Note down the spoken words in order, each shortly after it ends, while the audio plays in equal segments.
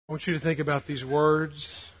I want you to think about these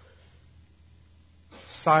words.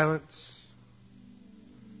 Silence.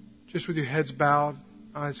 Just with your heads bowed,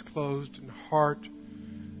 eyes closed, and heart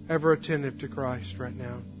ever attentive to Christ right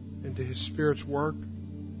now and to His Spirit's work.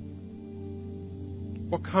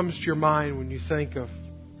 What comes to your mind when you think of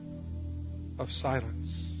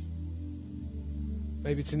silence?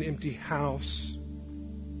 Maybe it's an empty house.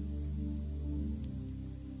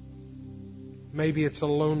 Maybe it's a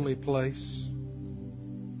lonely place.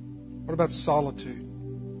 What about solitude?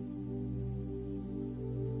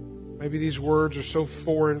 Maybe these words are so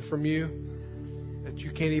foreign from you that you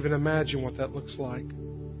can't even imagine what that looks like.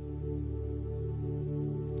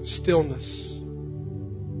 Stillness.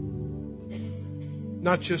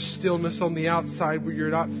 Not just stillness on the outside where you're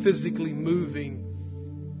not physically moving,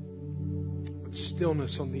 but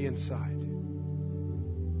stillness on the inside.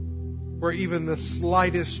 Where even the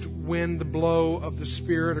slightest wind blow of the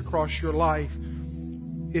Spirit across your life,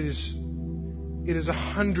 it is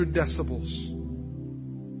 100 decibels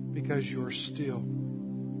because you are still,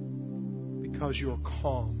 because you are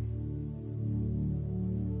calm.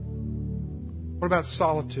 What about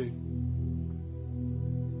solitude?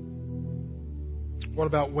 What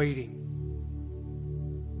about waiting?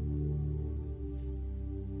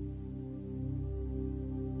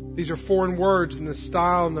 These are foreign words in the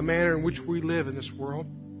style and the manner in which we live in this world.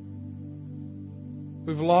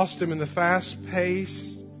 We've lost them in the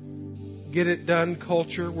fast-paced, get-it-done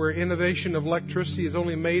culture where innovation of electricity has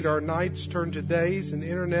only made our nights turn to days, and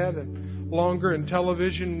internet and longer, and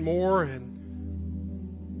television more. And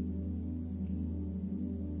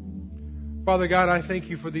Father God, I thank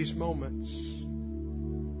You for these moments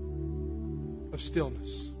of stillness.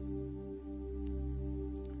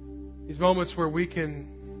 These moments where we can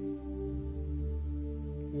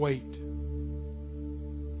wait.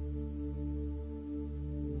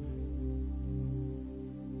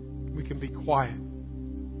 We can be quiet.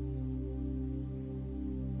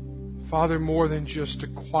 Father, more than just a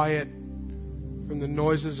quiet from the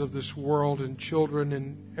noises of this world and children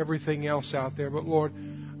and everything else out there, but Lord,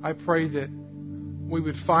 I pray that we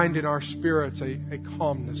would find in our spirits a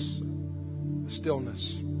calmness, a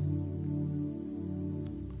stillness,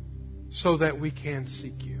 so that we can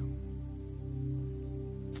seek You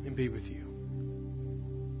and be with You.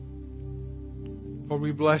 Lord,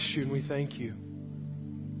 we bless You and we thank You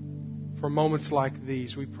for moments like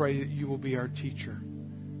these. We pray that You will be our teacher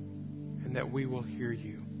and that we will hear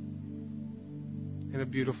You in a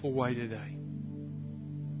beautiful way today.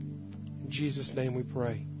 In Jesus' name we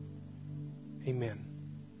pray. Amen.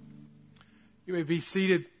 You may be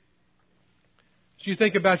seated. As you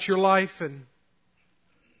think about your life and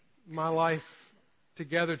my life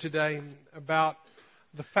together today, about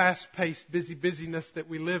the fast-paced busyness that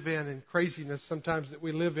we live in and craziness sometimes that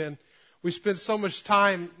we live in, we spend so much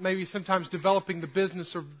time maybe sometimes developing the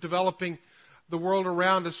business or developing the world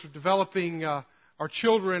around us or developing our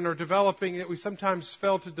children or developing that we sometimes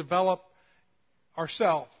fail to develop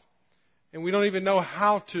ourselves. And we don't even know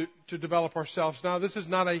how to develop ourselves. Now, this is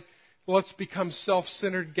not a let's become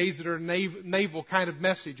self-centered, gaze-at navel kind of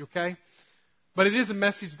message, okay? But it is a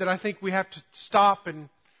message that I think we have to stop and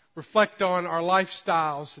reflect on our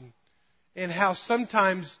lifestyles and how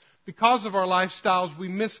sometimes because of our lifestyles we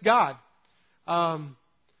miss God.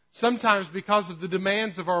 Sometimes because of the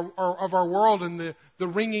demands of our world and the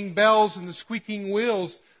ringing bells and the squeaking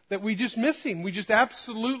wheels that we just miss Him. We just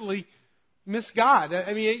absolutely miss God.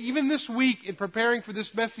 I mean, even this week in preparing for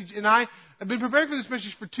this message, and I've been preparing for this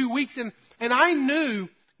message for 2 weeks, and I knew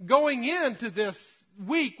going into this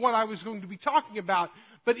week what I was going to be talking about.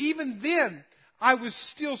 But even then, I was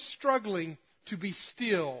still struggling to be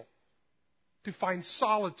still, to find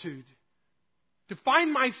solitude, to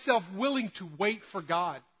find myself willing to wait for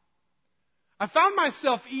God. I found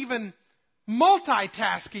myself even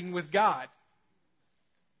multitasking with God.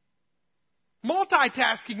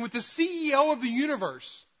 Multitasking with the CEO of the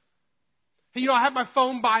universe. And, I have my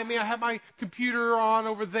phone by me, I have my computer on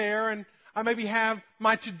over there, and I maybe have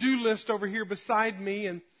my to-do list over here beside me,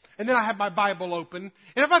 and then I have my Bible open.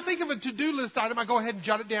 And if I think of a to-do list item, I go ahead and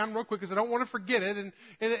jot it down real quick because I don't want to forget it. And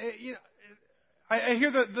I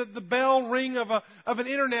hear the bell ring of an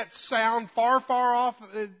internet sound far off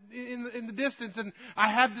in the distance, and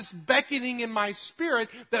I have this beckoning in my spirit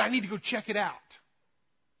that I need to go check it out.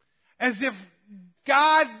 As if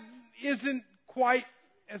God isn't quite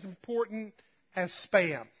as important as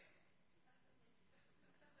spam.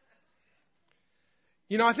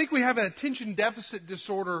 I think we have an attention deficit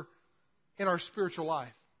disorder in our spiritual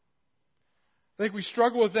life. I think we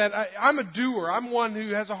struggle with that. I'm a doer. I'm one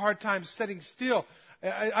who has a hard time sitting still.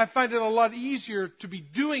 I find it a lot easier to be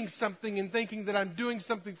doing something and thinking that I'm doing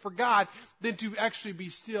something for God than to actually be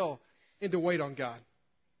still and to wait on God.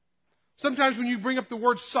 Sometimes when you bring up the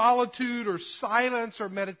word solitude or silence or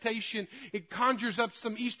meditation, it conjures up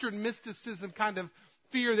some Eastern mysticism kind of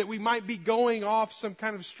fear that we might be going off some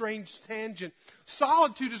kind of strange tangent.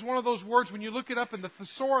 Solitude is one of those words, when you look it up in the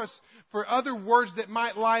thesaurus for other words that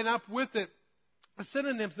might line up with it, the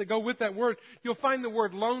synonyms that go with that word, you'll find the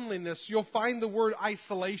word loneliness. You'll find the word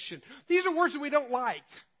isolation. These are words that we don't like.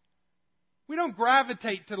 We don't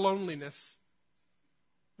gravitate to loneliness.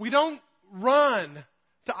 We don't run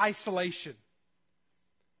to isolation.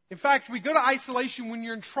 In fact, we go to isolation when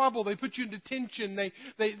you're in trouble. They put you in detention.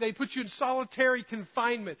 They put you in solitary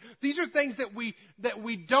confinement. These are things that we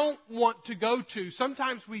don't want to go to.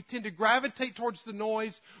 Sometimes we tend to gravitate towards the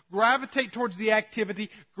noise, gravitate towards the activity,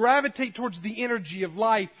 gravitate towards the energy of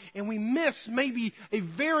life, and we miss maybe a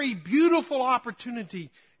very beautiful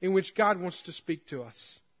opportunity in which God wants to speak to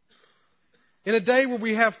us. In a day where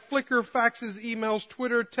we have Flickr, faxes, emails,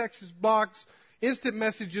 Twitter, texts, blogs, instant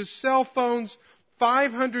messages, cell phones,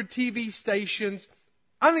 500 TV stations,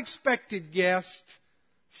 unexpected guests,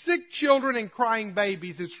 sick children, and crying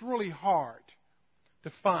babies, it's really hard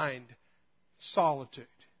to find solitude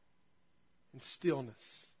and stillness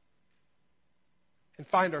and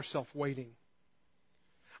find ourselves waiting.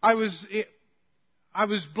 I was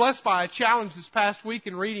blessed by a challenge this past week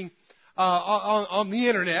in reading on the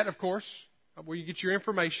internet, of course, where you get your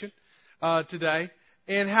information today,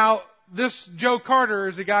 and how this Joe Carter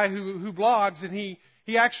is a guy who blogs, and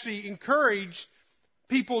he actually encouraged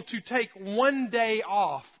people to take one day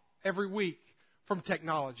off every week from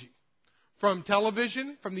technology, from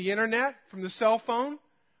television, from the internet, from the cell phone,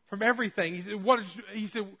 from everything. He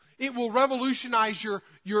said it will revolutionize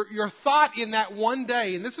your thought in that one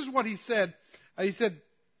day. And this is what he said. He said,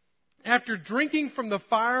 after drinking from the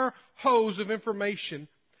fire hose of information,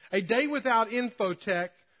 a day without infotech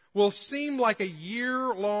will seem like a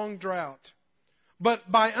year-long drought.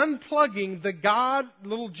 But by unplugging the God,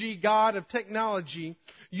 little g, God of technology,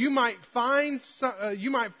 you might find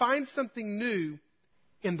something new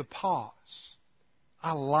in the pause.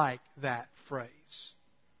 I like that phrase,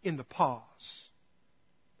 in the pause.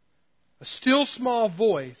 A still small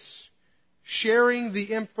voice sharing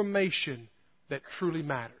the information that truly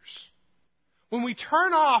matters. When we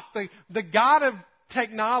turn off the God of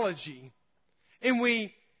technology and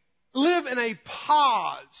we live in a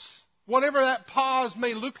pause, whatever that pause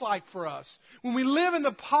may look like for us. When we live in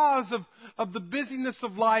the pause of the busyness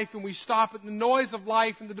of life and we stop at the noise of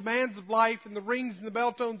life and the demands of life and the rings and the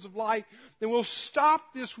bell tones of life, then we'll stop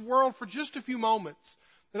this world for just a few moments.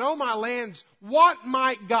 And oh my lands, what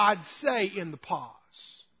might God say in the pause?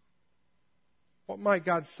 What might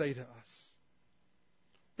God say to us?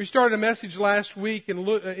 We started a message last week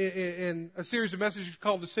in a series of messages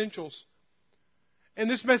called Essentials. And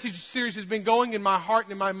this message series has been going in my heart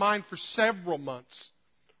and in my mind for several months.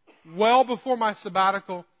 Well before my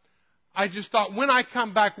sabbatical, I just thought, when I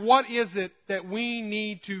come back, what is it that we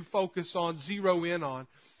need to focus on, zero in on?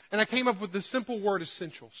 And I came up with the simple word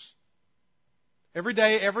essentials. Every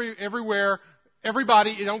day, everywhere,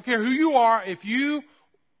 everybody, I don't care who you are,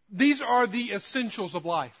 these are the essentials of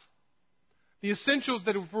life. The essentials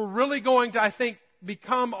that if we're really going to, I think,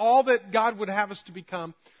 become all that God would have us to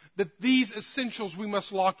become, that these essentials we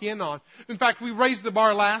must lock in on. In fact, we raised the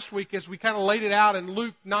bar last week as we kind of laid it out in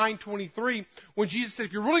Luke 9:23, when Jesus said,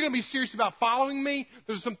 if you're really going to be serious about following me,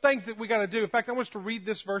 there's some things that we got to do. In fact, I want us to read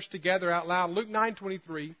this verse together out loud. Luke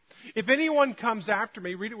 9:23. If anyone comes after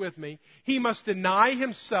me, read it with me, he must deny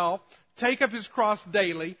himself, take up his cross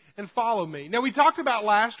daily, and follow me. Now, we talked about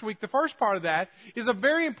last week, the first part of that is a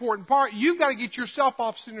very important part. You've got to get yourself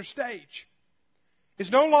off center stage. It's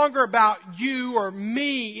no longer about you or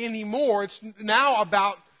me anymore. It's now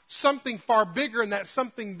about something far bigger, and that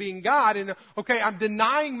something being God. And, okay, I'm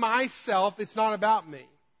denying myself. It's not about me.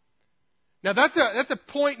 Now, that's a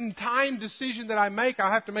point in time decision that I make.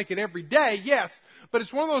 I have to make it every day, yes. But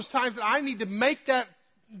it's one of those times that I need to make that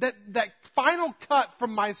final cut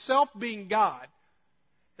from myself being God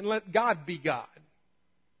and let God be God.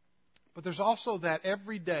 But there's also that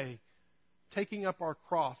every day taking up our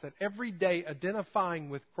cross, that every day identifying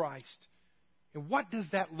with Christ. And what does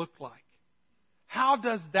that look like? How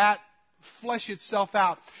does that flesh itself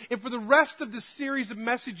out? And for the rest of the series of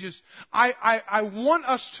messages, I want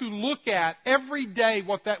us to look at every day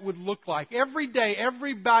what that would look like. Every day,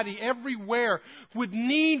 everybody, everywhere would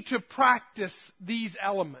need to practice these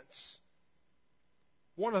elements.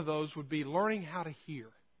 One of those would be learning how to hear.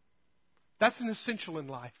 That's an essential in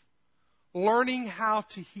life. Learning how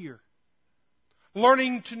to hear.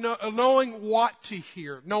 Learning to knowing what to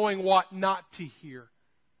hear, knowing what not to hear.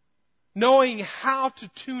 Knowing how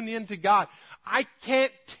to tune into God. I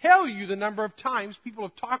can't tell you the number of times people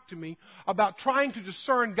have talked to me about trying to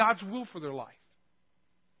discern God's will for their life.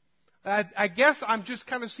 I guess I'm just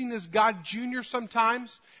kind of seen as God Jr.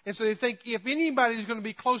 sometimes. And so they think if anybody's going to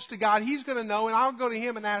be close to God, He's going to know, and I'll go to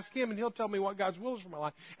Him and ask Him, and He'll tell me what God's will is for my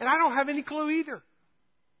life. And I don't have any clue either.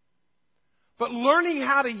 But learning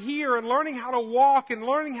how to hear and learning how to walk and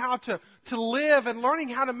learning how to live and learning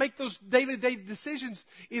how to make those day-to-day decisions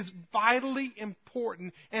is vitally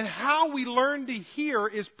important. And how we learn to hear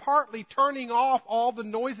is partly turning off all the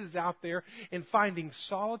noises out there and finding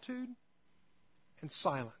solitude and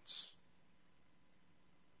silence.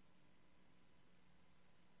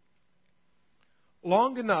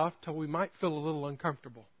 Long enough till we might feel a little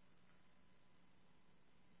uncomfortable.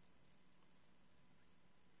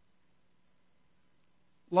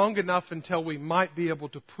 Long enough until we might be able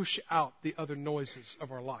to push out the other noises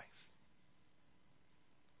of our life.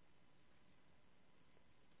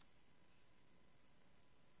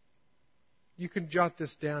 You can jot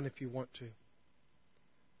this down if you want to.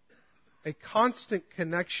 A constant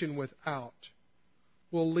connection without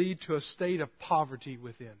will lead to a state of poverty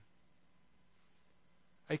within.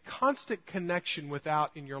 A constant connection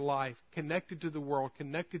without in your life, connected to the world,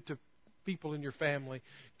 connected to people in your family,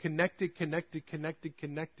 connected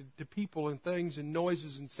to people and things and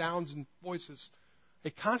noises and sounds and voices.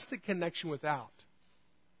 A constant connection without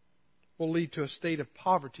will lead to a state of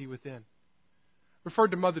poverty within.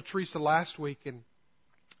 Referred to Mother Teresa last week and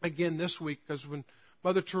again this week, because when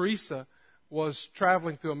Mother Teresa was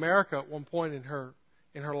traveling through America at one point in her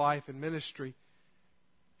life and ministry,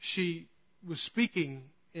 she was speaking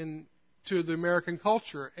to the American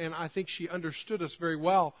culture, and I think she understood us very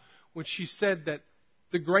well when she said that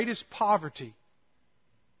the greatest poverty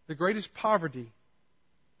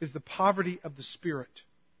is the poverty of the spirit.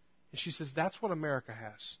 And she says that's what America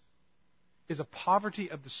has, is a poverty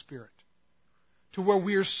of the spirit. To where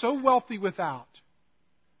we are so wealthy without,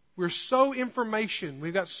 we're so information,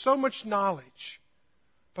 we've got so much knowledge,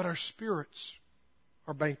 but our spirits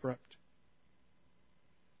are bankrupt.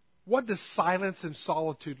 What does silence and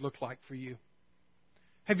solitude look like for you?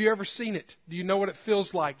 Have you ever seen it? Do you know what it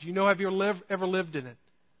feels like? Do you know, have you ever lived in it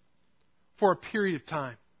for a period of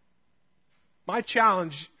time? My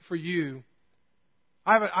challenge for you,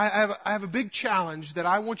 I have a big challenge that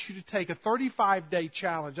I want you to take, a 35-day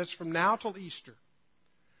challenge. That's from now till Easter.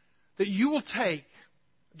 That you will take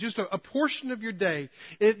just a portion of your day,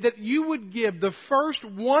 that you would give the first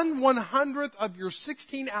 1/100th of your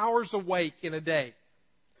 16 hours awake in a day.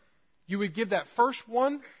 You would give that first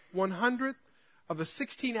 1/100th of a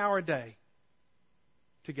 16-hour day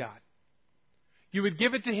to God. You would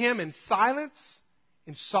give it to Him in silence,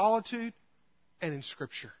 in solitude, and in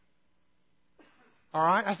Scripture. All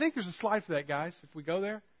right? I think there's a slide for that, guys, if we go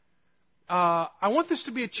there. I want this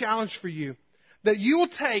to be a challenge for you, that you will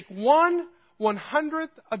take 1/100th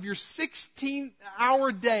of your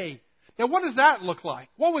 16-hour day. Now, what does that look like?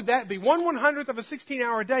 What would that be? 1/100th of a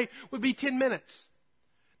 16-hour day would be 10 minutes.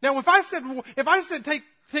 Now, if I said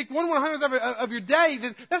take 1/100th of your day,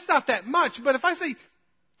 then that's not that much. But if I say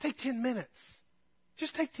take 10 minutes,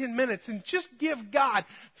 just take 10 minutes and just give God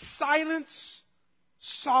silence,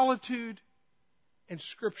 solitude, and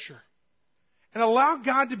Scripture. And allow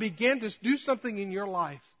God to begin to do something in your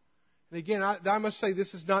life. And again, I must say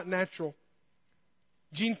this is not natural.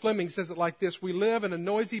 Gene Fleming says it like this: we live in a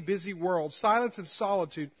noisy, busy world. Silence and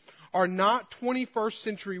solitude are not 21st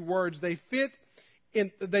century words. They fit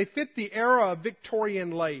the era of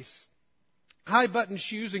Victorian lace. High-button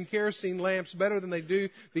shoes and kerosene lamps better than they do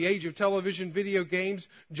the age of television, video games,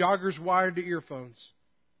 joggers wired to earphones.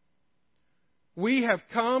 We have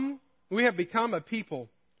become a people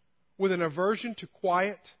with an aversion to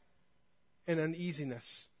quiet and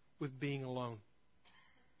uneasiness with being alone.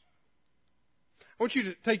 I want you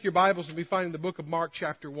to take your Bibles and be finding the book of Mark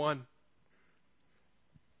chapter 1.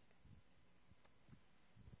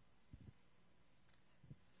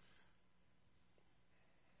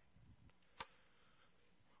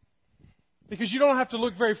 Because you don't have to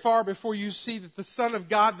look very far before you see that the Son of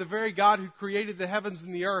God, the very God who created the heavens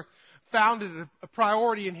and the earth, found it a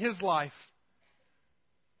priority in His life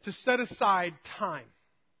to set aside time.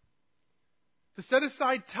 To set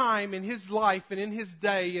aside time in His life and in His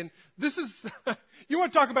day. And this is, you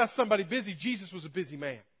want to talk about somebody busy? Jesus was a busy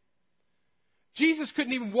man. Jesus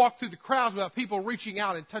couldn't even walk through the crowds without people reaching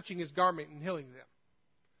out and touching His garment and healing them.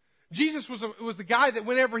 Jesus was the guy that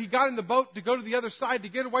whenever he got in the boat to go to the other side, to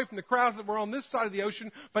get away from the crowds that were on this side of the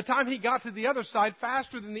ocean, by the time he got to the other side,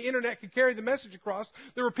 faster than the internet could carry the message across,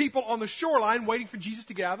 there were people on the shoreline waiting for Jesus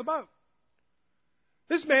to get out of the boat.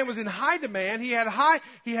 This man was in high demand. He had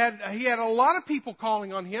a lot of people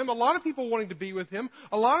calling on him, a lot of people wanting to be with him,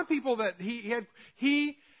 a lot of people that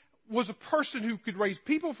he was a person who could raise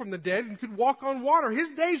people from the dead and could walk on water. His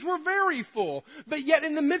days were very full. But yet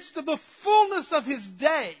in the midst of the fullness of his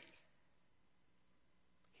day,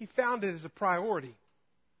 he found it as a priority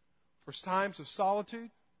for times of solitude,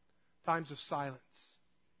 times of silence.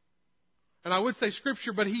 And I would say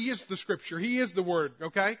Scripture, but he is the Scripture. He is the Word,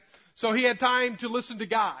 okay? So he had time to listen to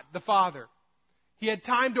God, the Father. He had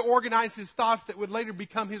time to organize his thoughts that would later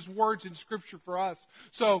become his words in Scripture for us.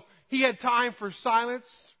 So he had time for silence,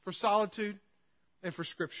 for solitude, and for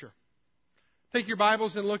Scripture. Take your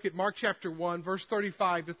Bibles and look at Mark chapter 1, verse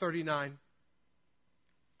 35 to 39.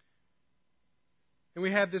 And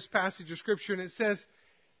we have this passage of Scripture, and it says,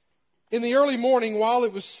 "In the early morning, while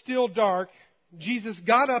it was still dark, Jesus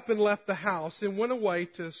got up and left the house and went away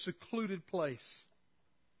to a secluded place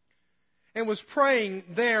and was praying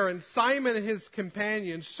there, and Simon and his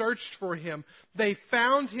companions searched for him. They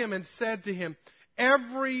found him and said to him,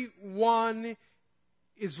 'Everyone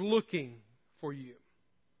is looking for you.'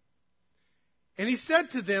 And he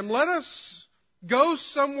said to them, 'Let us go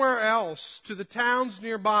somewhere else to the towns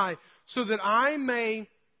nearby, so that I may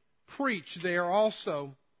preach there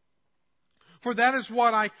also. For that is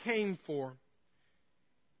what I came for.'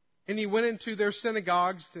 And he went into their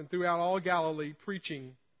synagogues and throughout all Galilee,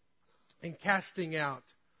 preaching and casting out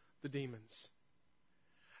the demons."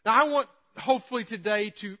 Now I want, hopefully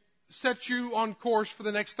today, to set you on course for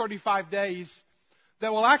the next 35 days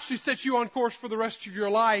that will actually set you on course for the rest of your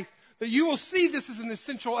life, that you will see this as an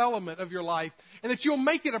essential element of your life, and that you'll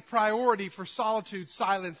make it a priority for solitude,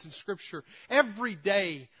 silence, and Scripture every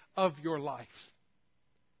day of your life.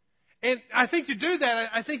 And I think to do that,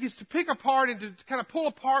 I think is to pick apart and to kind of pull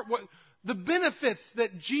apart what the benefits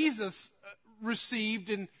that Jesus received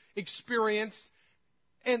and experienced,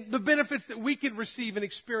 and the benefits that we can receive and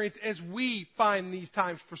experience as we find these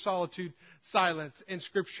times for solitude, silence, and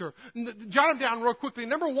Scripture. Jot them down real quickly.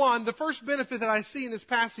 Number one, the first benefit that I see in this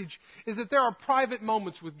passage is that there are private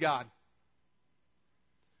moments with God.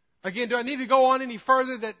 Again, do I need to go on any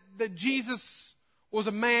further that Jesus was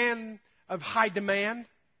a man of high demand?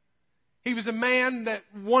 He was a man that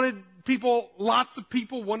lots of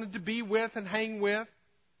people wanted to be with and hang with.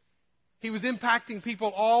 He was impacting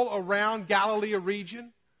people all around Galilee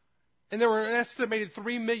region. And there were an estimated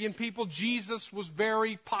 3 million people. Jesus was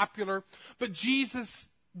very popular. But Jesus,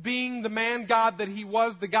 being the man God that he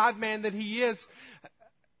was, the God-man that he is,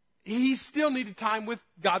 he still needed time with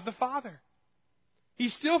God the Father. He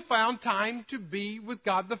still found time to be with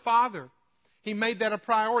God the Father. He made that a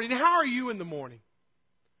priority. Now, how are you in the morning?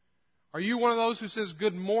 Are you one of those who says,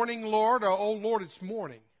 "Good morning, Lord," or "Oh, Lord, it's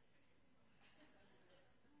morning"?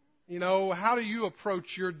 You know, how do you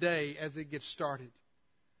approach your day as it gets started?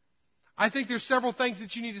 I think there's several things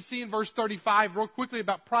that you need to see in verse 35 real quickly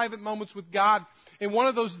about private moments with God. And one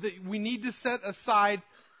of those is that we need to set aside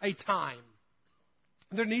a time.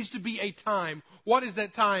 There needs to be a time. What is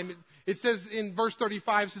that time? It says in verse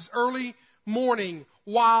 35, it says, "Early morning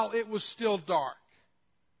while it was still dark."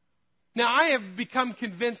 Now, I have become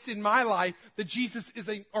convinced in my life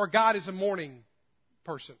that God is a morning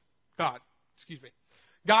person. God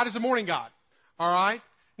is a morning God. All right?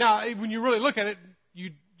 Now, when you really look at it,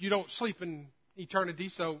 you don't sleep in eternity,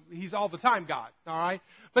 so He's all the time God. All right?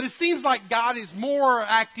 But it seems like God is more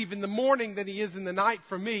active in the morning than He is in the night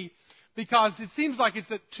for me, because it seems like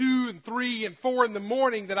it's at 2 and 3 and 4 in the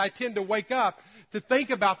morning that I tend to wake up to think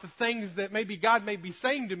about the things that maybe God may be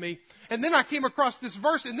saying to me. And then I came across this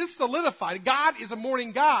verse, and this solidified. God is a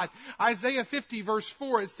morning God. Isaiah 50, verse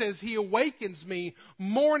 4, it says, "He awakens me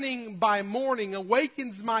morning by morning,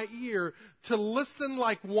 awakens my ear to listen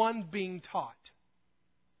like one being taught."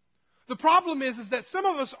 The problem is that some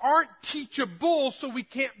of us aren't teachable, so we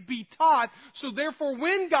can't be taught. So therefore,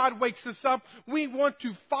 when God wakes us up, we want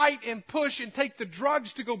to fight and push and take the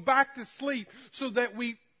drugs to go back to sleep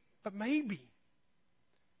but maybe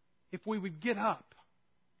if we would get up.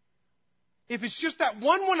 If it's just that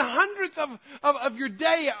 1/100th of your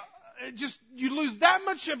day, you lose that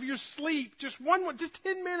much of your sleep, just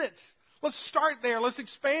 10 minutes. Let's start there. Let's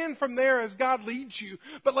expand from there as God leads you.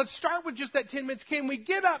 But let's start with just that 10 minutes. Can we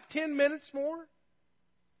get up 10 minutes more?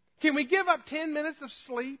 Can we give up 10 minutes of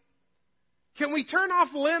sleep? Can we turn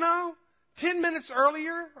off Leno 10 minutes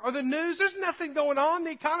earlier? Or the news? There's nothing going on.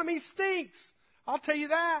 The economy stinks. I'll tell you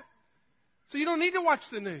that. So you don't need to watch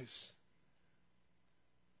the news.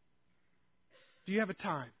 Do you have a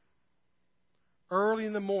time? Early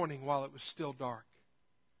in the morning while it was still dark.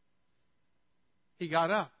 He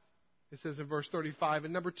got up. It says in verse 35.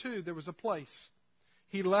 And number 2, there was a place.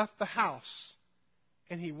 He left the house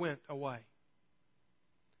and he went away.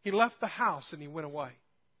 He left the house and he went away.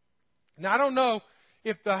 Now, I don't know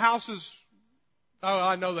if the houses,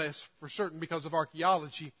 I know this for certain because of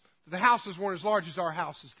archaeology, the houses weren't as large as our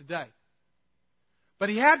houses today. But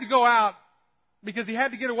he had to go out because he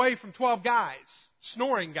had to get away from 12 guys,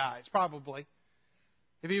 snoring guys probably.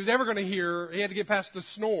 If he was ever going to hear, he had to get past the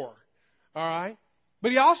snore. All right?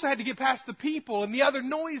 But he also had to get past the people and the other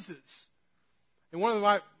noises. And one of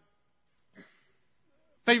my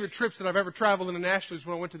favorite trips that I've ever traveled internationally is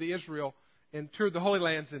when I went to the Israel and toured the Holy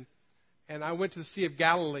Lands, and I went to the Sea of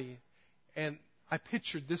Galilee, and I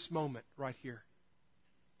pictured this moment right here.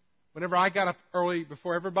 Whenever I got up early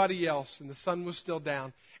before everybody else and the sun was still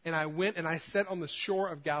down, and I went and I sat on the shore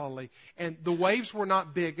of Galilee, and the waves were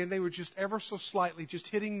not big, and they were just ever so slightly just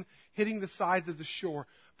hitting the sides of the shore.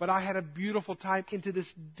 But I had a beautiful time into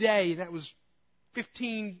this day, and that was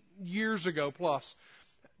 15 years ago plus,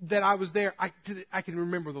 that I was there. I can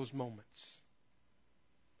remember those moments.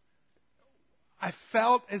 I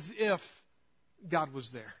felt as if God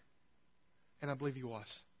was there, and I believe He was.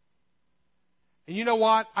 And you know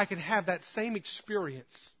what? I can have that same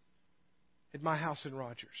experience at my house in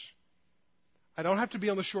Rogers. I don't have to be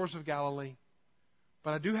on the shores of Galilee,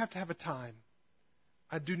 but I do have to have a time.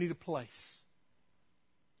 I do need a place.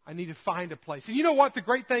 I need to find a place. And you know what? The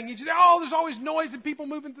great thing is, there's always noise and people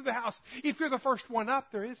moving through the house. If you're the first one up,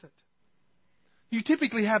 there isn't. You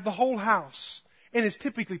typically have the whole house, and it's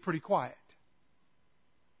typically pretty quiet.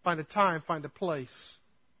 Find a time, find a place.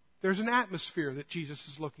 There's an atmosphere that Jesus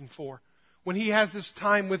is looking for. When He has this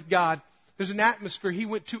time with God, there's an atmosphere. He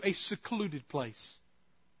went to a secluded place.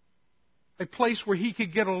 A place where He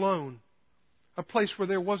could get alone. A place where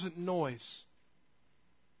there wasn't noise.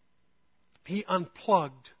 He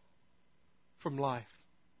unplugged from life.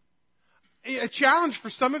 A challenge for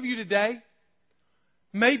some of you today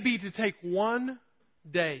may be to take one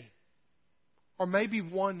day, or maybe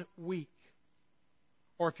 1 week,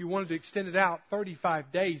 or if you wanted to extend it out,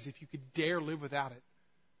 35 days if you could dare live without it,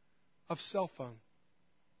 of cell phone,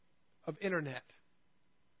 of internet,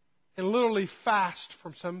 and literally fast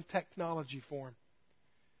from some technology form.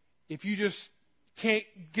 If you just can't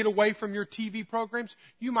get away from your TV programs,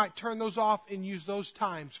 you might turn those off and use those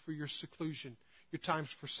times for your seclusion, your times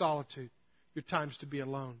for solitude, your times to be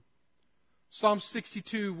alone. Psalm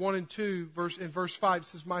 62, 1 and 2, in verse 5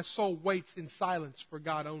 says, "My soul waits in silence for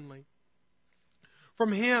God only.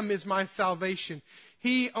 From Him is my salvation.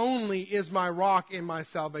 He only is my rock and my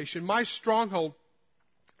salvation, my stronghold.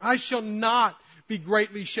 I shall not be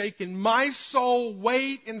greatly shaken. My soul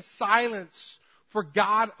wait in silence for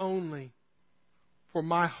God only, for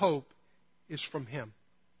my hope is from Him."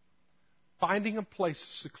 Finding a place of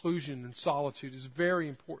seclusion and solitude is very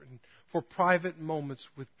important for private moments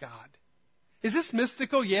with God. Is this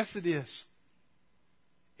mystical? Yes, it is.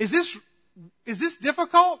 Is this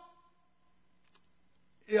difficult?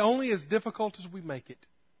 It only as difficult as we make it.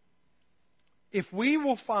 If we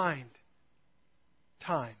will find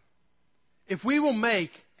time, if we will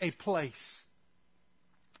make a place,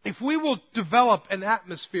 if we will develop an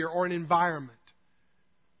atmosphere or an environment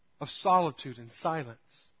of solitude and silence,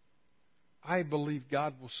 I believe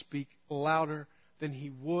God will speak louder than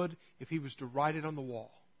He would if He was to write it on the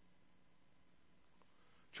wall.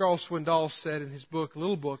 Charles Swindoll said in his book, a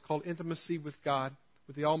little book called Intimacy with God,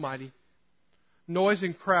 with the Almighty, "Noise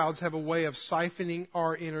and crowds have a way of siphoning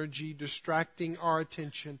our energy, distracting our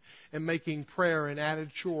attention, and making prayer an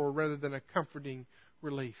added chore rather than a comforting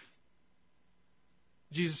relief."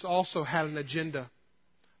 Jesus also had an agenda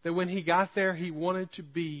that when He got there, He wanted to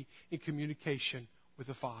be in communication with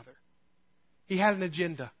the Father. He had an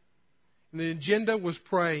agenda. And the agenda was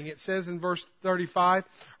praying. It says in verse 35,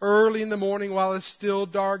 "Early in the morning while it's still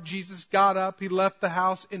dark, Jesus got up, He left the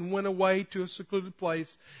house and went away to a secluded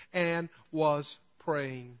place and was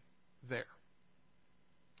praying there."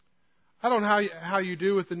 I don't know how you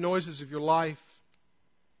do with the noises of your life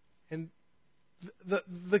and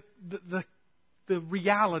the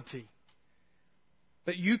reality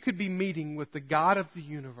that you could be meeting with the God of the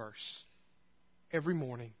universe every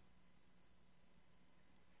morning,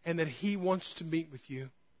 and that He wants to meet with you.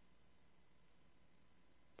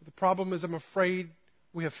 But the problem is, I'm afraid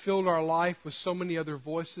we have filled our life with so many other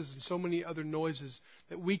voices and so many other noises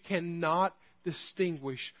that we cannot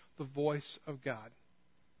distinguish the voice of God.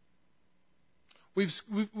 We've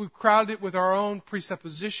crowded it with our own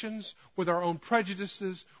presuppositions, with our own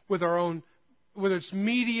prejudices, with our own, whether it's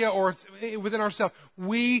media or it's within ourselves.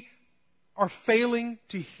 We are failing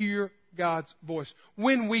to hear God's voice.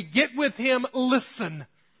 When we get with Him, listen.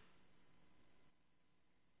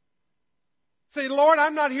 Say, Lord,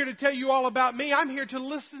 I'm not here to tell you all about me. I'm here to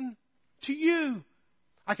listen to you.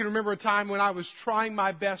 I can remember a time when I was trying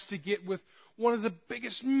my best to get with one of the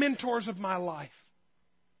biggest mentors of my life.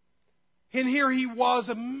 And here he was,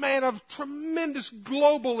 a man of tremendous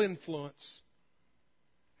global influence.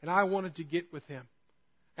 And I wanted to get with him.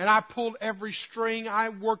 And I pulled every string. I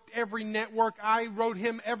worked every network. I wrote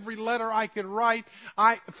him every letter I could write.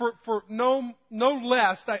 For no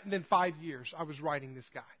less than 5 years, I was writing this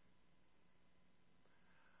guy.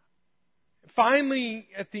 Finally,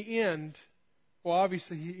 at the end, well,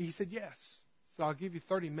 obviously, he said yes. So I'll give you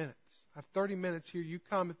 30 minutes. I have 30 minutes here. You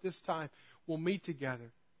come at this time. We'll meet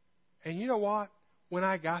together. And you know what? When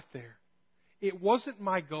I got there, it wasn't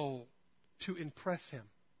my goal to impress him.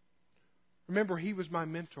 Remember, he was my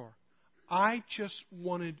mentor. I just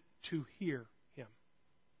wanted to hear him.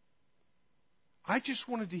 I just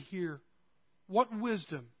wanted to hear what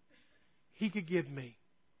wisdom he could give me.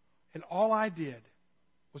 And all I did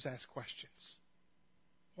was ask questions.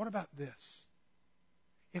 What about this?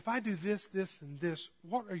 If I do this, this, and this,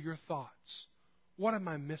 what are your thoughts? What am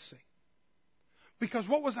I missing? Because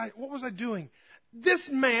what was I doing? This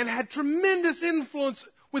man had tremendous influence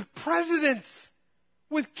with presidents,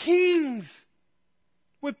 with kings,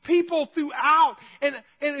 with people throughout. And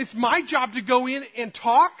it's my job to go in and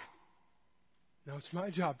talk? No, it's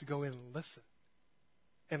my job to go in and listen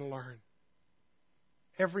and learn.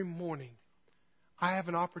 Every morning, I have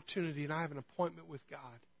an opportunity and I have an appointment with God.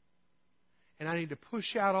 And I need to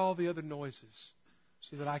push out all the other noises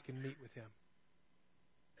so that I can meet with Him.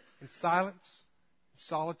 In silence, in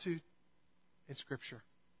solitude, in Scripture.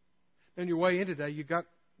 On your way in today,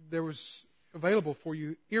 there was available for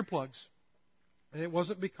you earplugs. And it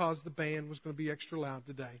wasn't because the band was going to be extra loud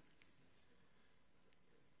today.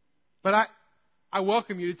 But I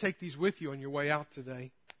welcome you to take these with you on your way out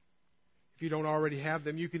today. If you don't already have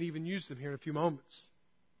them, you can even use them here in a few moments.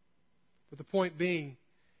 But the point being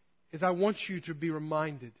is I want you to be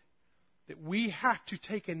reminded that we have to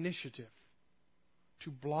take initiative to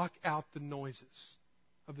block out the noises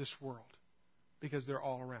of this world because they're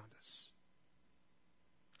all around us.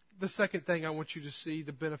 The second thing I want you to see,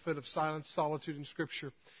 the benefit of silence, solitude, and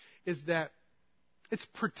Scripture, is that it's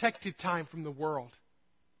protected time from the world.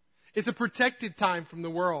 It's a protected time from the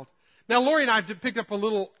world. Now, Lori and I picked up a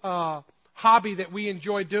little hobby that we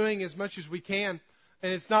enjoy doing as much as we can,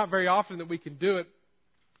 and it's not very often that we can do it,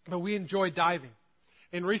 but we enjoy diving.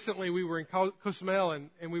 And recently we were in Cozumel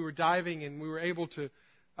and we were diving, and we were able to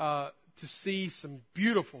see some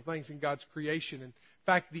beautiful things in God's creation. In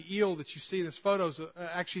fact, the eel that you see in this photo is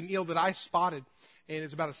actually an eel that I spotted, and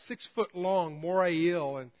it's about a 6-foot long moray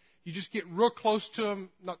eel. And you just get real close to them,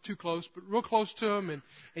 not too close, but real close to them,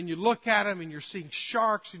 and you look at them, and you're seeing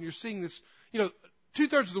sharks, and you're seeing this,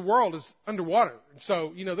 2/3 of the world is underwater. And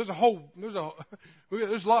so, there's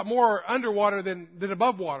a lot more underwater than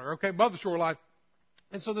above water, okay, above the shoreline.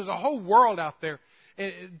 And so there's a whole world out there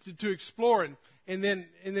to explore. And then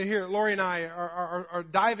here, Lori and I are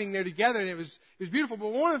diving there together, and it was beautiful.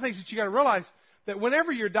 But one of the things that you got to realize, that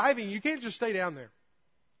whenever you're diving, you can't just stay down there.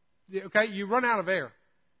 Okay? You run out of air.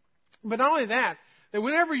 But not only that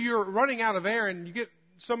whenever you're running out of air and you get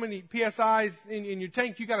so many PSIs in your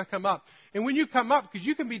tank, you got to come up. And when you come up, because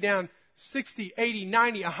you can be down 60, 80,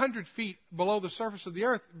 90, 100 feet below the surface of the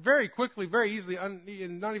earth very quickly, very easily,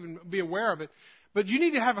 and not even be aware of it. But you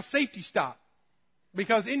need to have a safety stop,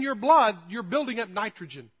 because in your blood, you're building up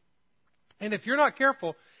nitrogen. And if you're not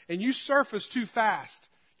careful and you surface too fast,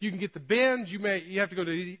 you can get the bends. You have to go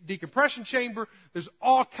to the decompression chamber. There's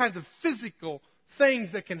all kinds of physical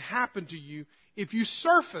things that can happen to you if you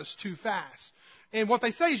surface too fast. And what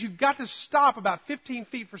they say is you've got to stop about 15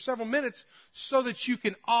 feet for several minutes so that you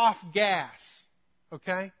can off gas,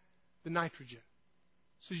 okay, the nitrogen,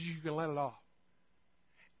 so you can let it off.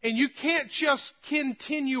 And you can't just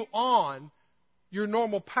continue on your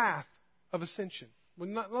normal path of ascension.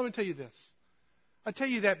 Let me tell you this. I tell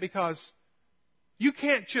you that because you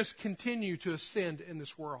can't just continue to ascend in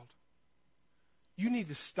this world. You need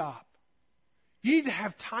to stop. You need to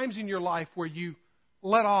have times in your life where you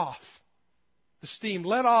let off the steam,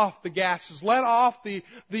 let off the gases, let off the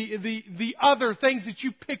other things that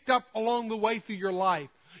you picked up along the way through your life.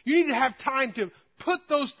 You need to have time to put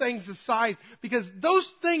those things aside, because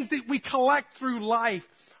those things that we collect through life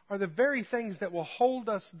are the very things that will hold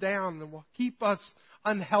us down and will keep us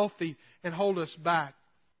unhealthy and hold us back.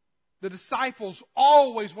 The disciples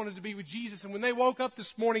always wanted to be with Jesus. And when they woke up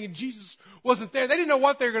this morning and Jesus wasn't there, they didn't know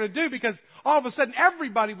what they were going to do because all of a sudden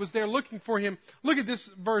everybody was there looking for him. Look at this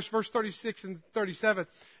verse 36 and 37.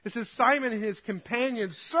 It says, Simon and his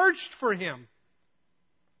companions searched for him.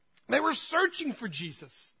 They were searching for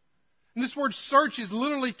Jesus. And this word search is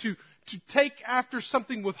literally to take after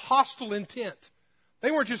something with hostile intent. They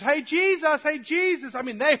weren't just, hey, Jesus, hey, Jesus. I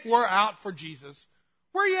mean, they were out for Jesus.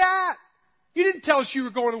 Where are you at? You didn't tell us you were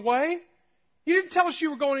going away. You didn't tell us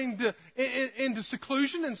you were going into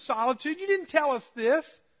seclusion and solitude. You didn't tell us this.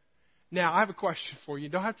 Now, I have a question for you. You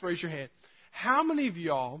don't have to raise your hand. How many of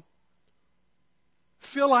y'all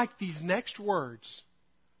feel like these next words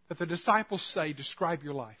that the disciples say describe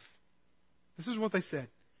your life? This is what they said.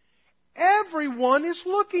 Everyone is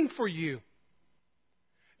looking for you.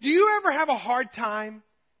 Do you ever have a hard time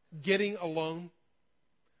getting alone?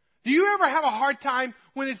 Do you ever have a hard time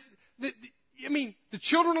when it's... the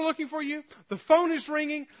children are looking for you. The phone is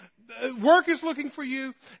ringing. Work is looking for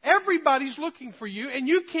you. Everybody's looking for you, and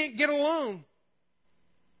you can't get alone.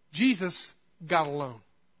 Jesus got alone.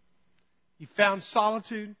 He found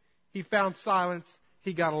solitude. He found silence.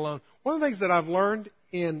 He got alone. One of the things that I've learned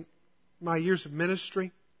in my years of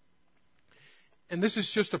ministry, and this is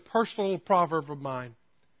just a personal little proverb of mine,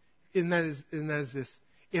 and that is this.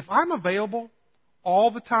 If I'm available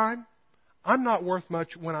all the time, I'm not worth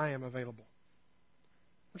much when I am available.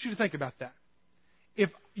 I want you to think about that. If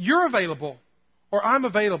you're available or I'm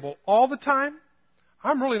available all the time,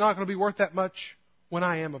 I'm really not going to be worth that much when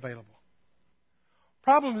I am available.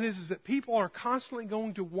 Problem is that people are constantly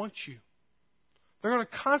going to want you. They're going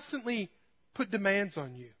to constantly put demands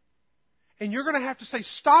on you. And you're going to have to say,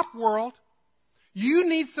 stop, world. You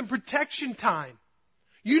need some protection time.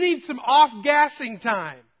 You need some off-gassing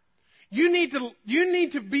time. You need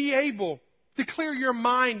to be able to clear your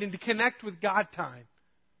mind and to connect with God time.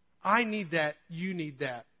 I need that. You need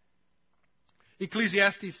that.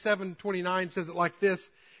 Ecclesiastes 7:29 says it like this.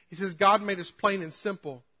 He says, God made us plain and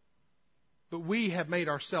simple, but we have made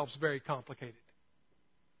ourselves very complicated.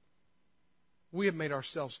 We have made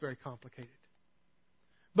ourselves very complicated.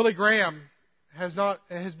 Billy Graham has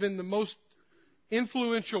been the most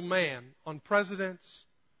influential man on presidents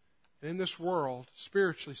and in this world,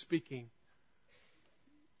 spiritually speaking,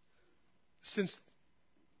 since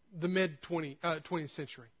the mid-20th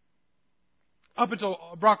century. Up until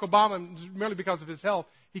Barack Obama, merely because of his health,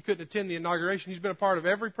 he couldn't attend the inauguration. He's been a part of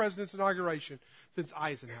every president's inauguration since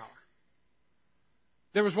Eisenhower.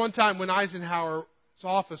 There was one time when Eisenhower's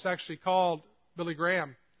office actually called Billy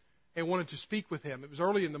Graham and wanted to speak with him. It was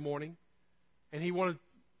early in the morning, and he wanted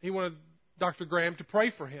Dr. Graham to pray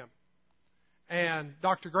for him. And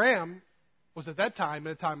Dr. Graham was at that time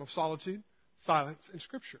in a time of solitude, silence, and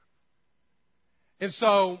Scripture. And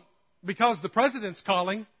so, because the president's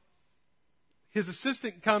calling, his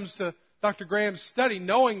assistant comes to Dr. Graham's study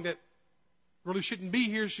knowing that really shouldn't be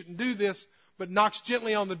here, shouldn't do this, but knocks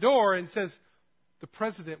gently on the door and says, the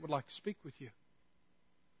president would like to speak with you.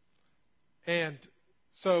 And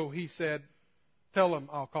so he said, tell him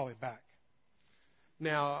I'll call him back.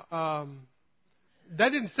 Now, that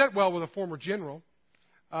didn't sit well with a former general,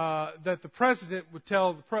 that the president would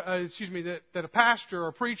tell, that a pastor or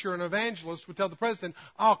a preacher or an evangelist would tell the president,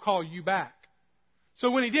 I'll call you back. So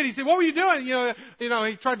when he did, he said, what were you doing?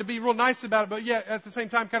 He tried to be real nice about it, but yet at the same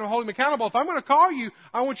time kind of hold him accountable. If I'm going to call you,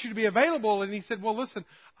 I want you to be available. And he said, well, listen,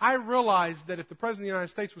 I realized that if the President of the United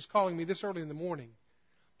States was calling me this early in the morning,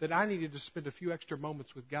 that I needed to spend a few extra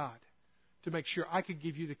moments with God to make sure I could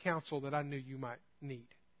give you the counsel that I knew you might need.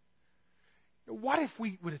 What if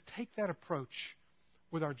we would take that approach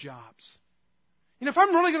with our jobs? If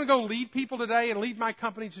I'm really going to go lead people today and lead my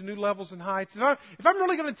company to new levels and heights, if I'm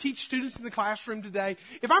really going to teach students in the classroom today,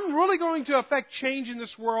 if I'm really going to affect change in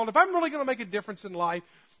this world, if I'm really going to make a difference in life,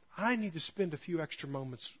 I need to spend a few extra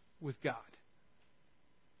moments with God.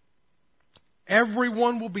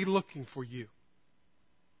 Everyone will be looking for you.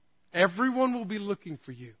 Everyone will be looking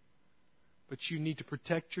for you. But you need to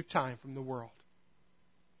protect your time from the world.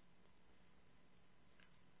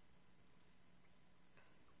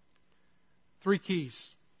 Three keys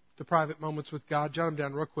to private moments with God. Jot them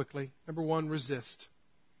down real quickly. Number one, resist.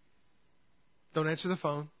 Don't answer the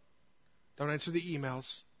phone. Don't answer the emails.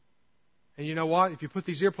 And you know what? If you put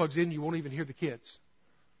these earplugs in, you won't even hear the kids.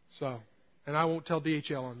 And I won't tell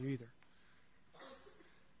DHL on you either.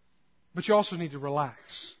 But you also need to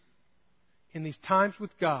relax. In these times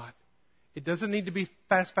with God, it doesn't need to be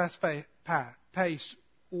fast-paced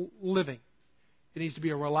living. It needs to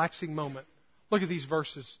be a relaxing moment. Look at these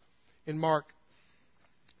verses. In Mark,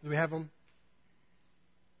 do we have them?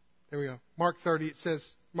 There we go. Mark 30, it says,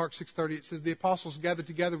 Mark 6:30, it says, the apostles gathered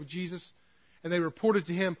together with Jesus, and they reported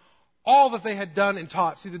to him all that they had done and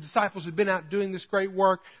taught. See, the disciples had been out doing this great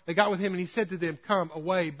work. They got with him, and he said to them, come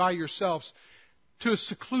away by yourselves to a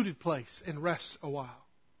secluded place and rest a while.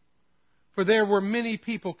 For there were many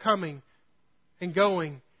people coming and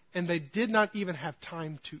going, and they did not even have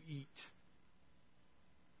time to eat.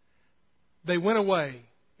 They went away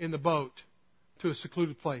in the boat to a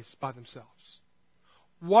secluded place by themselves.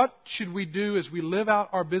 What should we do as we live out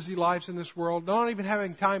our busy lives in this world, not even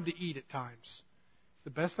having time to eat at times? The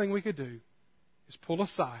best thing we could do is pull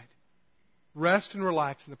aside, rest and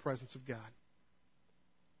relax in the presence of God.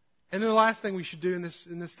 And then the last thing we should do in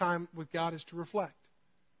this time with God is to reflect.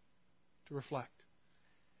 To reflect.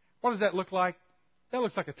 What does that look like? That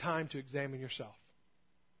looks like a time to examine yourself.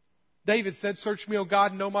 David said, search me, O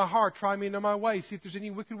God, and know my heart. Try me and know my way. See if there's any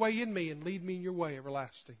wicked way in me, and lead me in your way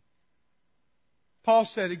everlasting. Paul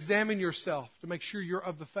said, examine yourself to make sure you're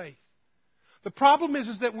of the faith. The problem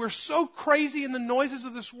is that we're so crazy in the noises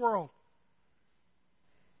of this world.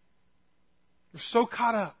 We're so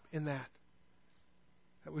caught up in that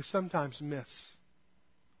we sometimes miss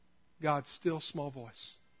God's still small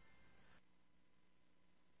voice.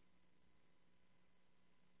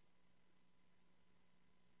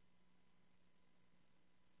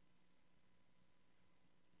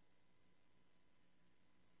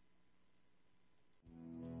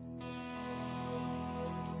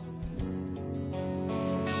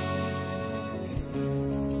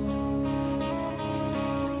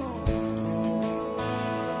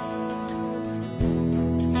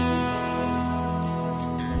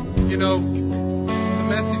 You know, the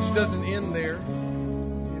message doesn't end there.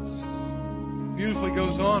 It beautifully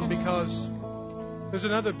goes on because there's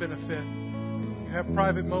another benefit. You have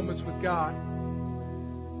private moments with God.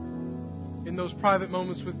 In those private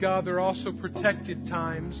moments with God, there are also protected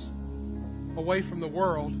times away from the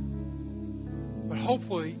world. But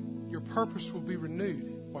hopefully, your purpose will be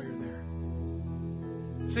renewed while you're there.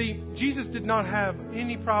 See, Jesus did not have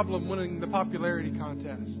any problem winning the popularity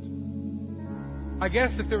contest. I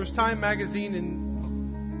guess if there was Time magazine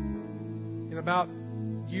in about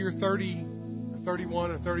year 30 or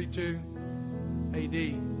 31 or 32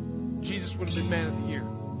 AD, Jesus would have been man of the year.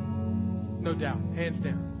 No doubt. Hands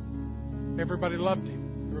down. Everybody loved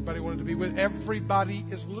him. Everybody wanted to be with him. Everybody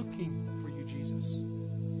is looking for you, Jesus.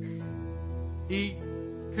 He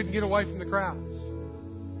couldn't get away from the crowds.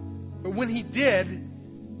 But when he did,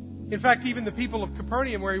 in fact, even the people of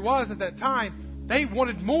Capernaum where he was at that time, they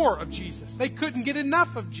wanted more of Jesus. They couldn't get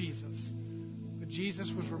enough of Jesus. But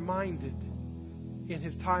Jesus was reminded in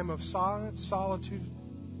his time of silence, solitude,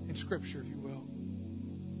 and Scripture, if you will.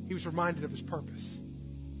 He was reminded of his purpose.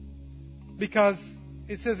 Because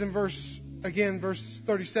it says in verse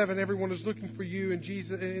 37, everyone is looking for you, and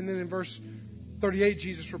Jesus. And then in verse 38,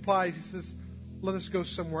 Jesus replies, he says, let us go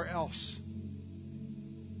somewhere else.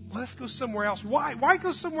 Let us go somewhere else. Why? Why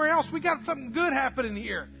go somewhere else? We got something good happening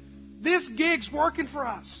here. This gig's working for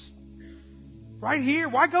us. Right here.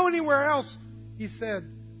 Why go anywhere else? He said,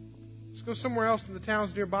 let's go somewhere else in the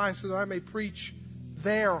towns nearby so that I may preach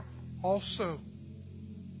there also.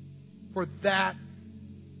 For that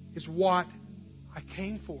is what I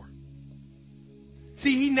came for.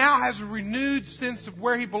 See, he now has a renewed sense of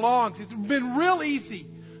where he belongs. It's been real easy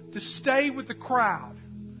to stay with the crowd.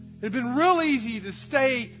 It had been real easy to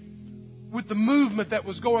stay with the movement that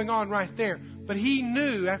was going on right there. But he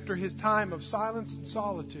knew after his time of silence and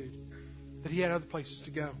solitude that he had other places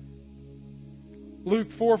to go. Luke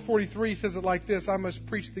 4:43 says it like this, I must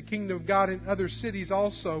preach the kingdom of God in other cities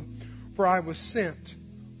also, for I was sent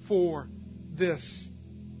for this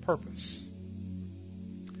purpose.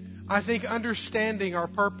 I think understanding our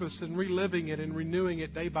purpose and reliving it and renewing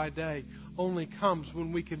it day by day only comes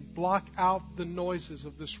when we can block out the noises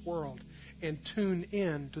of this world and tune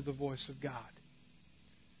in to the voice of God.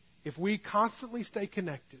 If we constantly stay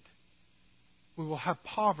connected, we will have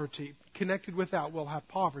poverty. Connected without, we'll have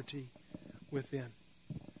poverty within.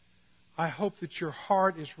 I hope that your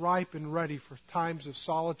heart is ripe and ready for times of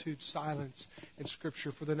solitude, silence, and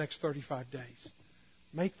Scripture for the next 35 days.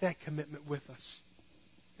 Make that commitment with us.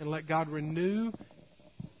 And let God renew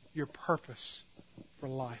your purpose for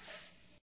life.